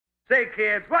Say,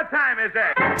 kids, what time is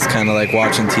it? It's kind of like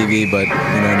watching TV, but,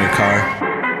 in your car.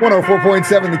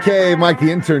 104.7 The Cave, Mike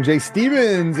the Intern, Jay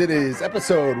Stevens. It is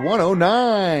episode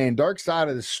 109, Dark Side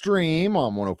of the Stream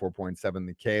on 104.7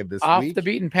 The Cave this Off week. the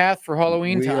beaten path for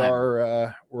Halloween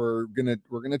time. We're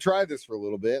gonna try this for a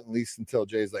little bit, at least until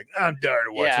Jay's like, I'm tired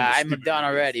of watching. Yeah, this I'm stupid done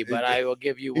movies." already, but I will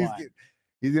give you one.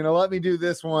 He's gonna let me do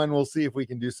this one. We'll see if we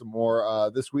can do some more.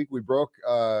 This week we broke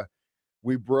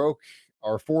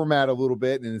our format a little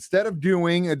bit, and instead of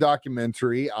doing a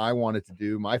documentary, I wanted to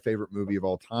do my favorite movie of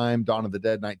all time, Dawn of the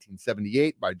Dead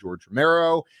 1978 by George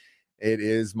Romero. It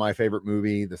is my favorite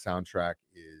movie. The soundtrack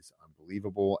is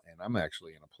unbelievable, and I'm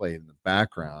actually going to play it in the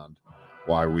background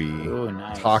while we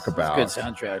talk about good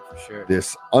soundtrack for sure.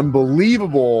 This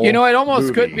unbelievable it almost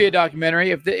movie. could be a documentary.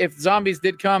 If zombies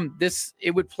did come, it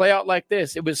would play out like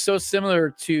this. It was so similar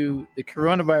to the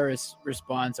coronavirus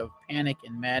response of panic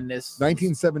and madness.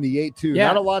 1978 too. Yeah.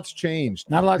 Not a lot's changed.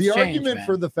 Not a lot's the changed, argument man.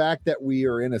 for the fact that we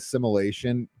are in a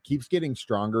simulation keeps getting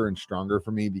stronger and stronger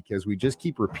for me, because we just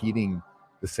keep repeating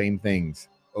the same things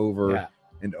over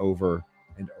and over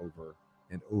and over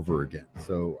and over again.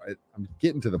 So I'm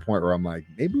getting to the point where I'm like,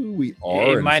 maybe we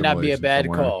are. It might not be a bad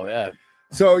call. Yeah.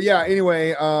 So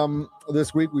anyway,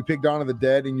 this week we picked Dawn of the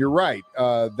Dead, and you're right.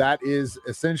 That is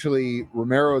essentially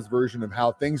Romero's version of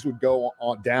how things would go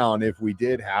on down if we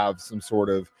did have some sort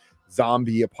of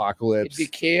zombie apocalypse. It'd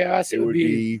be chaos. It would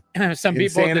be some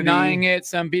people insanity. denying it,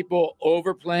 some people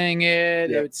overplaying it.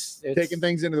 Yeah. It's taking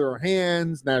things into their own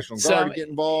hands. National Guard would get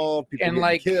involved. People and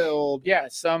getting killed. Yeah,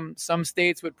 some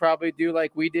states would probably do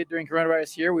like we did during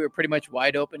coronavirus here. We were pretty much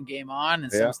wide open, game on,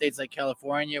 and some states like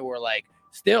California were like,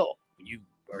 still you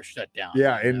are shut down.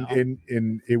 Yeah,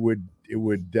 and it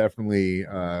would definitely.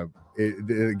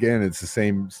 Again, it's the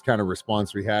same kind of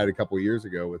response we had a couple of years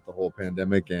ago with the whole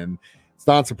pandemic, and it's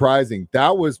not surprising.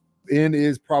 That was and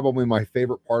is probably my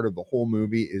favorite part of the whole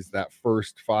movie, is that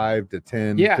first 5 to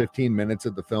 10, 15 minutes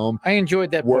of the film. I enjoyed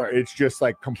that where part. it's just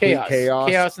like complete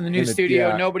chaos in the new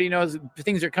studio. Nobody knows.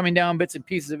 Things are coming down, bits and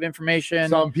pieces of information.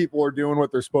 Some people are doing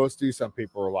what they're supposed to. Some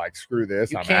people are like, screw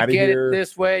this, I'm out of here. You can't get it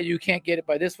this way. You can't get it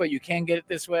by this way. You can get it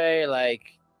this way.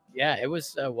 Like, yeah, it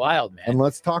was wild, man. And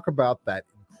let's talk about that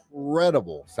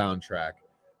incredible soundtrack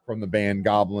from the band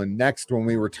Goblin next when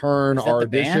we return our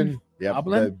edition. Yep,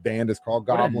 Goblin? the band is called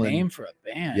Goblin. What a name for a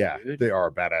band. Yeah, dude. They are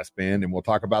a badass band, and we'll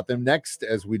talk about them next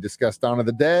as we discuss Dawn of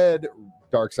the Dead,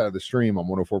 Dark Side of the Stream on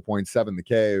 104.7 The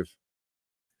Cave.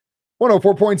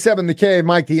 104.7 The Cave,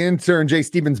 Mike the Intern, Jay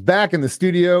Stevens back in the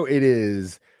studio. It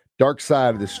is Dark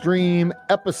Side of the Stream,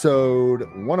 episode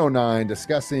 109,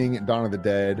 discussing Dawn of the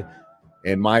Dead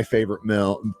and my favorite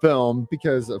film,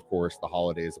 because, of course, the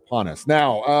holiday is upon us.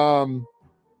 Now,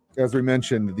 as we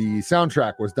mentioned, the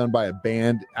soundtrack was done by a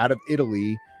band out of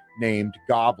Italy named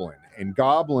Goblin, and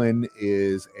Goblin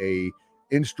is a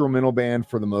instrumental band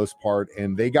for the most part,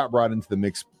 and they got brought into the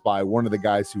mix by one of the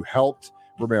guys who helped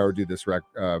Romero do this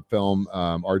film,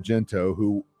 Argento,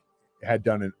 who had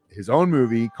done his own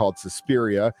movie called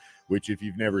Suspiria, which, if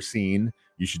you've never seen,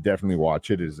 you should definitely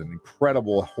watch it. It is an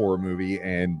incredible horror movie,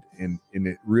 and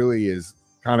it really is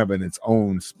kind of in its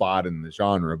own spot in the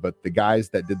genre. But the guys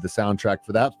that did the soundtrack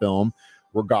for that film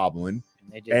were Goblin,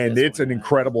 and it's an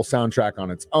incredible soundtrack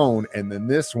on its own. And then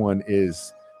this one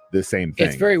is the same thing.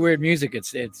 It's very weird music.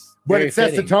 But it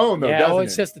sets the tone, though. Yeah, doesn't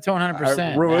it sets the tone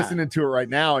 100%. We're listening to it right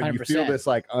now, and 100%. you feel this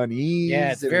like unease.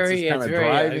 Yeah, it's very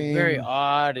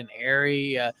odd and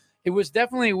airy. It was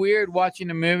definitely weird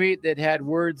watching a movie that had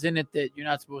words in it that you're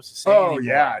not supposed to say. Oh, anymore.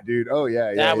 yeah, dude. Oh,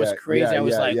 yeah. That was crazy. I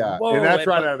was like, whoa. And that's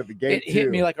right out of the gate. It hit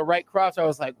me like a right cross. I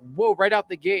was like, whoa, right out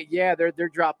the gate. Yeah, they're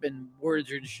dropping words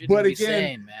you shouldn't be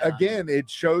saying, man. Again, it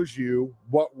shows you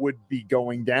what would be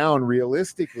going down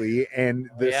realistically, and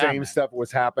the same stuff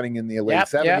was happening in the late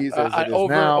 70s as it is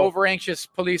now. Over anxious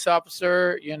police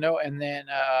officer, and then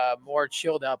more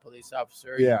chilled out police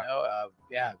officer.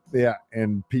 Yeah,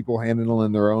 and people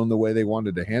handling their own the way they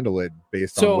wanted to handle it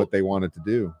based on what they wanted to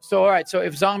do. So, all right. So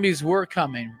if zombies were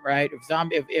coming, right?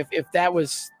 If that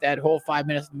was that whole 5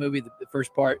 minutes of the movie, the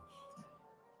first part,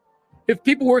 if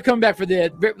people were coming back for the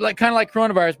dead, like kind of like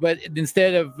coronavirus, but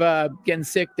instead of getting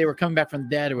sick, they were coming back from the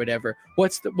dead or whatever.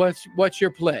 What's your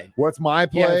play? What's my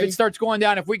play? Yeah, if it starts going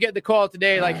down, if we get the call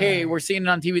today, like, hey, we're seeing it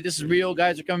on TV, this is real,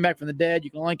 guys are coming back from the dead.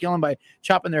 You can only kill them by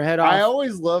chopping their head off. I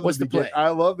always love what's the play. I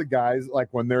love the guys like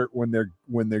when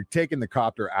they're taking the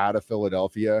copter out of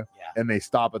Philadelphia and they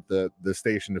stop at the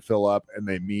station to fill up and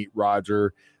they meet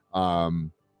Roger,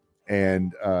 and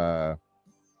the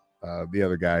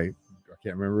other guy.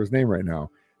 Can't remember his name right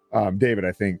now. David,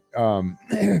 I think.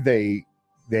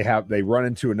 they run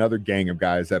into another gang of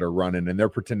guys that are running, and they're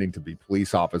pretending to be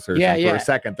police officers. Yeah, and for yeah. a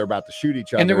second, they're about to shoot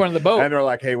each other. And they're going to the boat. And they're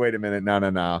like, hey, wait a minute.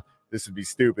 No. This would be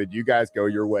stupid. You guys go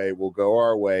your way. We'll go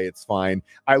our way. It's fine.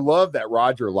 I love that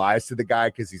Roger lies to the guy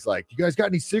because he's like, you guys got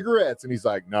any cigarettes? And he's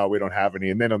like, no, we don't have any.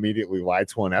 And then immediately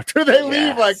lights one after they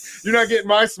leave. Like, you're not getting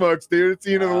my smokes, dude. It's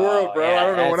the end of the world, bro. I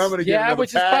don't know when I'm going to get another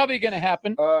which pack. is probably going to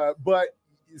happen. But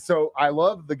so I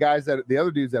love the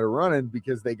other dudes that are running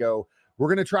because they go, we're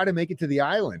going to try to make it to the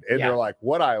island. And they're like,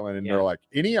 what island? And they're like,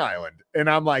 any island. And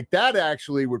I'm like, that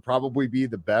actually would probably be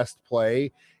the best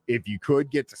play if you could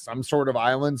get to some sort of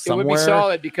island somewhere. It would be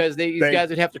solid because these guys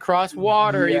would have to cross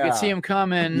water. You could see them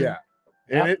coming. Yeah.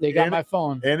 And they got my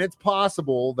phone. And it's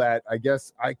possible that I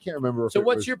can't remember. So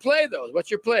what's your play, though?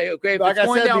 What's your play? Okay, if like it's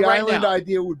going I said, down the right island now,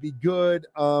 idea would be good.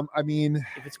 I mean,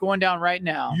 if it's going down right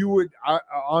now, you would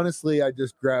honestly, I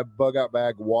just grab bug out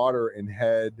bag water and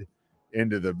head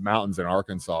into the mountains in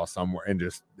Arkansas somewhere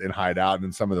and hide out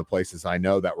in some of the places I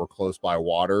know that were close by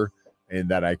water and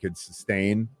that I could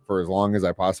sustain for as long as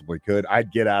I possibly could.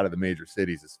 I'd get out of the major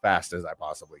cities as fast as I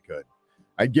possibly could.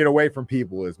 I'd get away from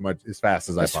people as fast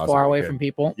as I possibly could. Far away from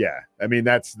people. Yeah. I mean,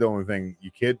 that's the only thing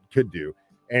you could do.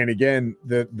 And again,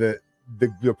 the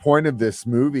point of this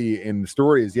movie and the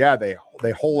story is, they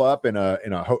hole up in a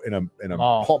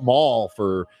mall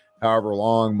for however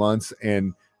long, months,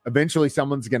 and eventually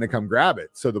someone's going to come grab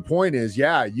it. So the point is,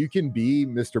 you can be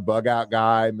Mr. Bug Out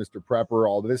guy, Mr. Prepper,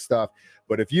 all this stuff.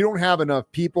 But if you don't have enough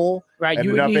people and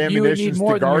enough ammunition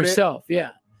to guard yourself,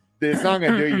 it's not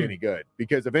going to do you any good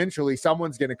because eventually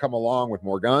someone's going to come along with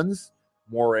more guns,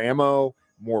 more ammo,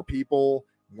 more people,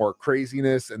 more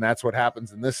craziness. And that's what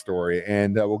happens in this story.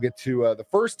 And we'll get to the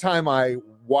first time I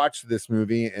watched this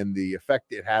movie and the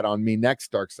effect it had on me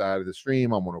next. Dark Side of the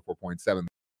Stream on 104.7.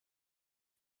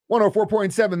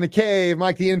 104.7 The Cave.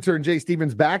 Mike the Intern, Jay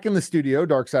Stevens back in the studio.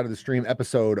 Dark Side of the Stream,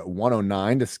 episode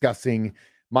 109, discussing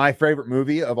my favorite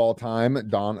movie of all time,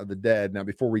 Dawn of the Dead. Now,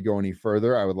 before we go any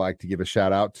further, I would like to give a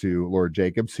shout out to Laura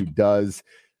Jacobs, who does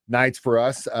nights for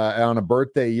us on a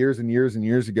birthday years and years and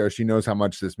years ago. She knows how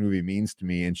much this movie means to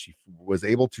me, and she was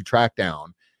able to track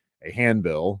down a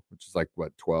handbill, which is like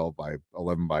 12 by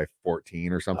 11 by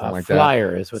 14 or something like that.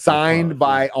 Flyer is what signed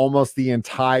by almost the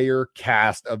entire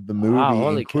cast of the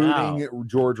movie, including cow.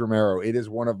 George Romero. It is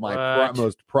one of my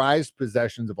most prized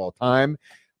possessions of all time.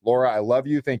 Laura, I love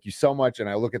you. Thank you so much. And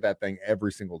I look at that thing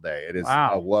every single day. It is,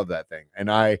 I love that thing.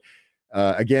 And I,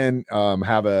 again,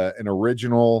 have an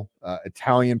original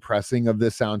Italian pressing of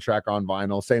this soundtrack on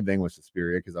vinyl. Same thing with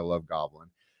Suspiria because I love Goblin.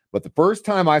 But the first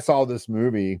time I saw this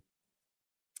movie,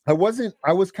 I was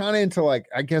kind of into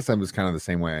I guess I was kind of the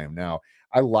same way I am now.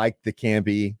 I like the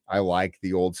campy. I like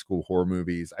the old school horror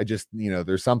movies. I just,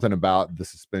 there's something about the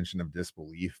suspension of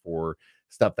disbelief for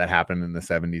stuff that happened in the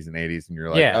 70s and 80s. And you're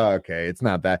like, oh, okay, it's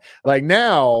not that. Like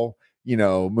now,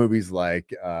 movies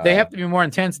like they have to be more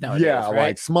intense nowadays. Yeah, right?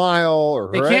 Like Smile or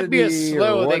they can't be as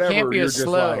slow. They can't be as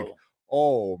slow. Like,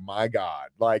 oh my God.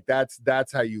 Like that's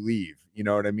how you leave. You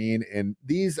know what I mean? And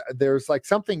there's like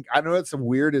something, I know it's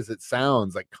weird as it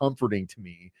sounds, like comforting to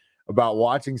me about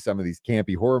watching some of these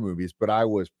campy horror movies, but I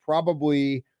was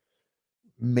probably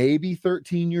maybe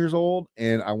 13 years old,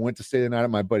 and I went to stay the night at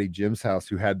my buddy Jim's house,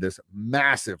 who had this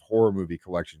massive horror movie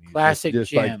collection. Classic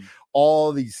just Jim. Like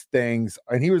all these things,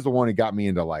 and he was the one who got me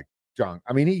into like junk.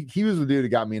 I mean, he was the dude who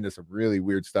got me into some really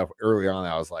weird stuff early on.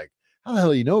 I was like, how the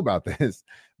hell do you know about this?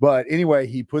 But anyway,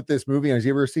 he put this movie on. Have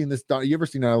you ever seen this? You ever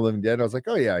seen Night of the Living Dead? I was like,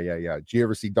 oh yeah. Did you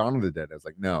ever see Dawn of the Dead? I was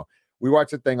like, no. We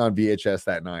watched the thing on VHS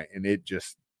that night, and it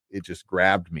just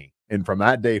grabbed me. And from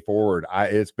that day forward,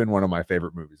 it's been one of my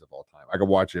favorite movies of all time. I could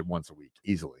watch it once a week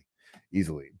easily.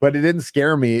 But it didn't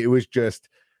scare me. It was just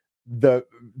the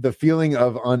feeling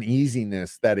of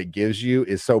uneasiness that it gives you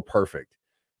is so perfect.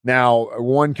 Now,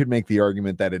 one could make the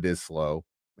argument that it is slow,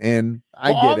 and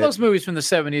I get all it. Those movies from the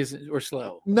 70s were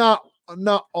slow. Not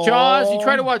all. Jaws. You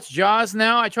try to watch Jaws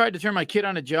now. I tried to turn my kid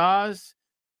on to Jaws.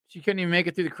 She couldn't even make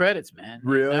it through the credits, man.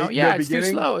 Really? Yeah, it's too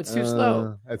slow. It's too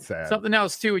slow. That's sad. Something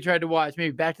else too. We tried to watch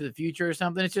maybe Back to the Future or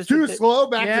something. It's just too slow.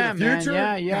 Back to the Future.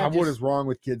 Yeah. God, what is wrong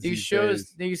with kids these shows?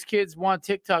 Days? These kids want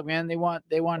TikTok, man. They want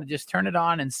to just turn it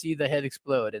on and see the head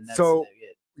explode. And that's so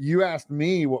it. You asked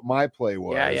me what my play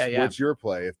was. Yeah. What's your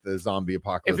play if the zombie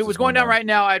apocalypse? If it was going down right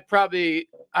now,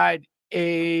 I'd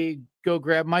go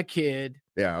grab my kid.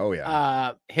 Yeah. Oh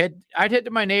yeah. I'd head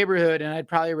to my neighborhood and I'd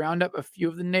probably round up a few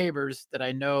of the neighbors that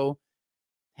I know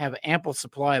have ample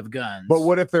supply of guns. But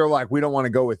what if they're like, we don't want to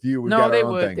go with you?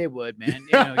 They would, man.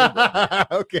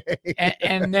 Okay.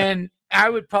 And then I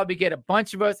would probably get a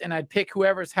bunch of us, and I'd pick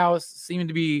whoever's house seemed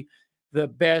to be the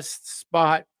best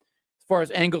spot as far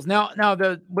as angles. Now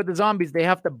with the zombies, they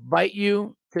have to bite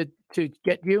you to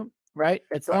get you, right?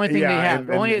 That's the only thing they have.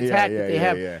 The only attack that they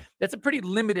have. Yeah. That's a pretty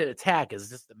limited attack. Is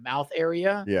just the mouth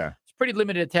area. Yeah. It's a pretty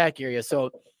limited attack area.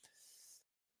 So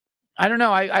I don't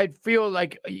know. I feel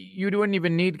like you wouldn't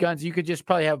even need guns. You could just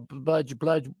probably have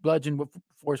bludgeon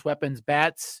force weapons,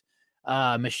 bats,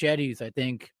 machetes. I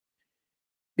think.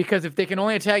 Because if they can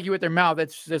only attack you with their mouth,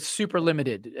 that's super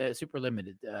limited.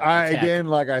 Again,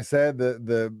 like I said,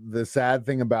 the sad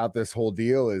thing about this whole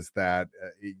deal is that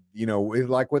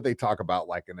like what they talk about,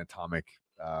 like an atomic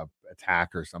attack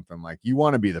or something. Like you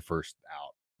want to be the first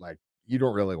out. Like you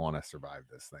don't really want to survive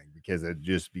this thing because it'd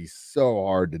just be so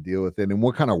hard to deal with it. And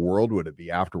what kind of world would it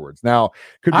be afterwards? Now,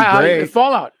 could be great.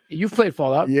 Fallout. You've played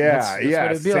Fallout. Yeah,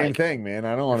 that's same thing, man.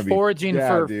 I don't want to be foraging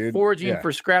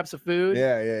for scraps of food.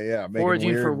 Yeah.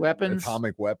 Foraging for weapons,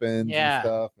 atomic weapons, and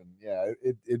stuff. And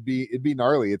it'd be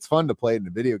gnarly. It's fun to play it in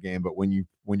a video game, but when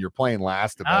you're playing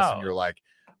Last of Us and you're like,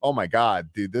 oh my God,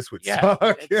 dude, this would suck.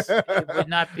 It would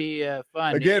not be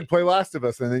fun. Again, play Last of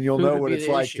Us, and then you'll know what it's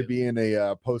like to be in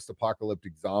a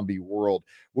post-apocalyptic zombie world.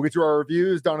 We'll get to our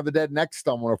reviews. Dawn of the Dead next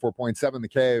on 104.7 The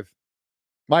Cave.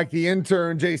 Mike the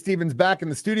intern, Jay Stevens back in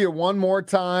the studio one more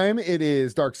time. It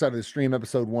is Dark Side of the Stream,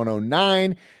 episode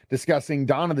 109, discussing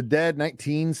Dawn of the Dead,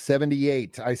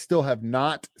 1978. I still have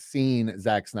not seen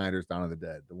Zack Snyder's Dawn of the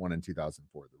Dead, the one in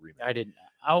 2004, the remake. I didn't.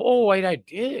 Oh, wait, I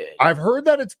did. I've heard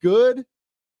that it's good.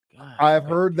 God, I've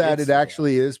heard that it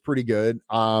actually is pretty good.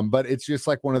 But it's just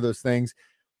like one of those things.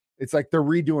 It's like they're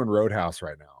redoing Roadhouse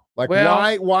right now. Like,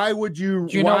 why would you?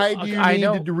 Why do you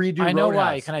need to redo? I know Roadhouse?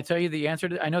 why. Can I tell you the answer?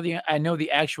 I know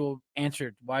the actual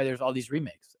answer to why there's all these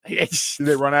remakes. Do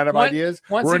they run out of ideas?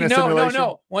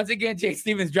 No. Once again, Jay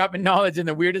Stevens dropping knowledge in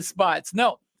the weirdest spots.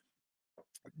 No,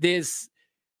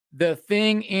 the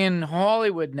thing in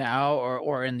Hollywood now,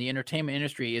 or in the entertainment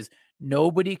industry, is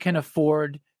nobody can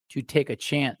afford to take a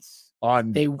chance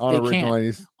on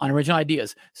original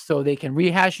ideas. So they can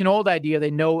rehash an old idea.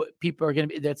 They know people are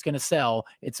that's going to sell.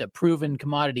 It's a proven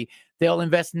commodity. They'll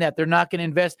invest in that. They're not going to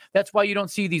invest. That's why you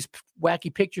don't see these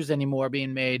wacky pictures anymore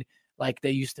being made like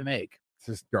they used to make. It's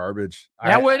just garbage.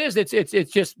 That's what it is.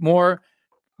 It's just more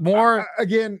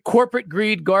again, corporate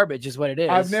greed garbage is what it is.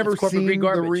 I've never seen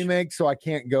the remake, so I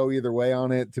can't go either way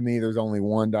on it. To me, there's only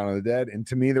one Dawn of the Dead, and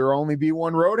to me, there'll only be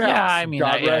one Roadhouse. Yeah, I mean,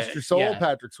 God rest your soul,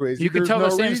 Patrick Swayze. You could tell the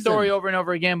same story over and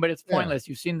over again, but it's pointless.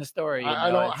 You've seen the story.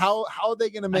 I don't. How are they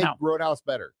going to make Roadhouse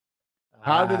better?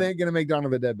 How are they going to make Dawn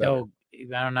of the Dead better?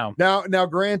 I don't know. Now,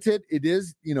 granted, it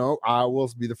is, I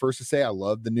will be the first to say I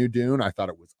love the new Dune. I thought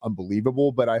it was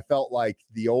unbelievable, but I felt like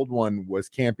the old one was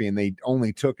campy, and they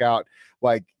only took out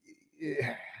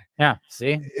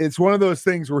see, it's one of those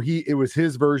things where it was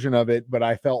his version of it, but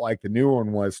I felt like the new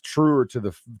one was truer to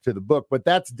the book. But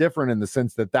that's different in the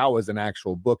sense that was an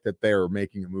actual book that they're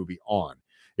making a movie on.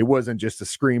 It wasn't just a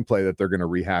screenplay that they're going to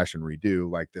rehash and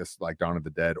redo like Dawn of the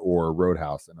Dead or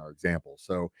Roadhouse in our example.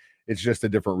 So it's just a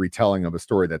different retelling of a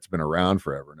story that's been around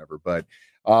forever and ever. But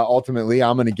ultimately,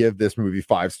 I'm going to give this movie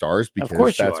 5 stars because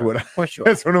that's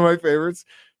that's one of my favorites.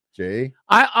 Jay,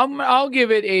 I'll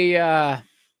give it a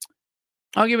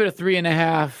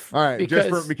 3.5. All right,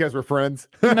 because we're friends.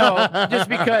 No, just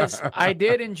because I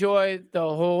did enjoy the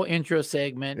whole intro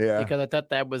segment because I thought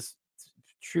that was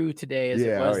true today as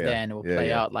it was then. It will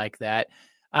play out like that.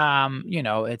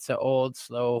 It's an old,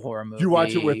 slow horror movie. Did you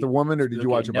watch it with the woman or did you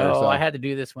watch it by yourself? No, I had to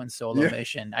do this one solo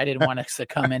mission. I didn't want to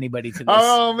succumb anybody to this.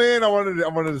 Oh man, I wanted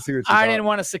to see what I didn't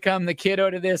want to succumb the kiddo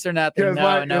to this or nothing.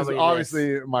 No,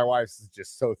 obviously my wife's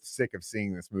just so sick of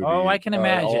seeing this movie. Oh, I can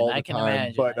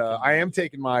imagine. But I am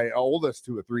taking my oldest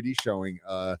to a 3D showing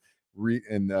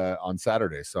on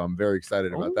Saturday, so I'm very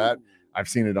excited about that. I've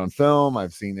seen it on film.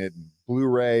 I've seen it in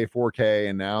Blu-ray, 4K,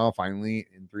 and now finally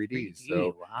in 3D.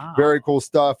 So very cool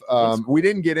stuff. We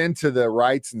didn't get into the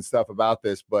rights and stuff about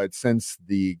this, but since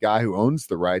the guy who owns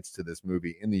the rights to this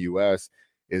movie in the US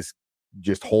is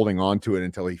just holding on to it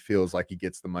until he feels like he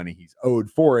gets the money he's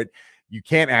owed for it, you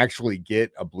can't actually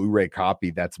get a Blu-ray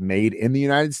copy that's made in the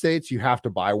United States. You have to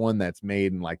buy one that's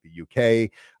made in like the UK.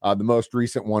 The most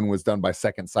recent one was done by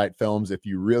Second Sight Films. If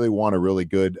you really want a really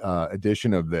good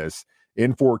edition of this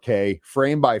in 4K,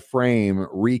 frame by frame,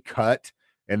 recut,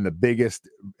 and the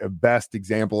best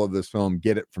example of this film,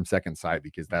 get it from Second Sight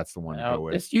because that's the one to go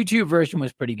with. This YouTube version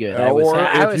was pretty good. I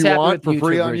was you want for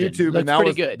free on YouTube, and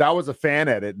that was a fan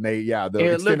edit, and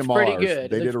the extended Mars, they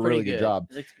did a really good job.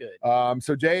 It looks good.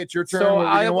 So Jay, it's your turn. So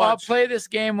I'll play this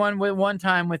game one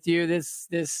time with you.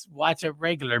 This watch a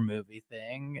regular movie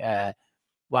thing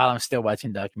while I'm still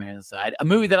watching documentaries on the side. A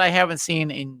movie that I haven't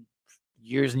seen in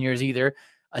years and years either.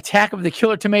 Attack of the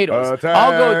Killer Tomatoes. Attack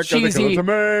I'll go of the Killer cheesy.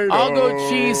 I'll go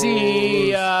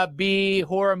cheesy Tomatoes. B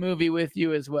horror movie with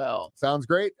you as well. Sounds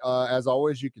great. As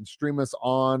always, you can stream us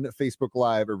on Facebook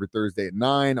Live every Thursday at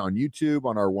 9, on YouTube,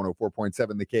 on our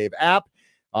 104.7 The Cave app.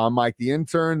 I'm Mike the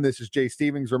Intern. This is Jay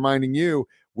Stevens reminding you,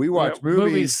 we watch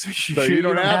movies so you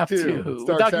don't have to. It's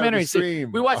Dark Side of the Documentaries.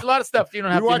 Stream. We watch a lot of stuff you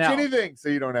don't have You to watch now. anything so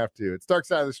you don't have to. It's Dark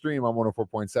Side of the Stream on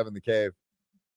 104.7 The Cave.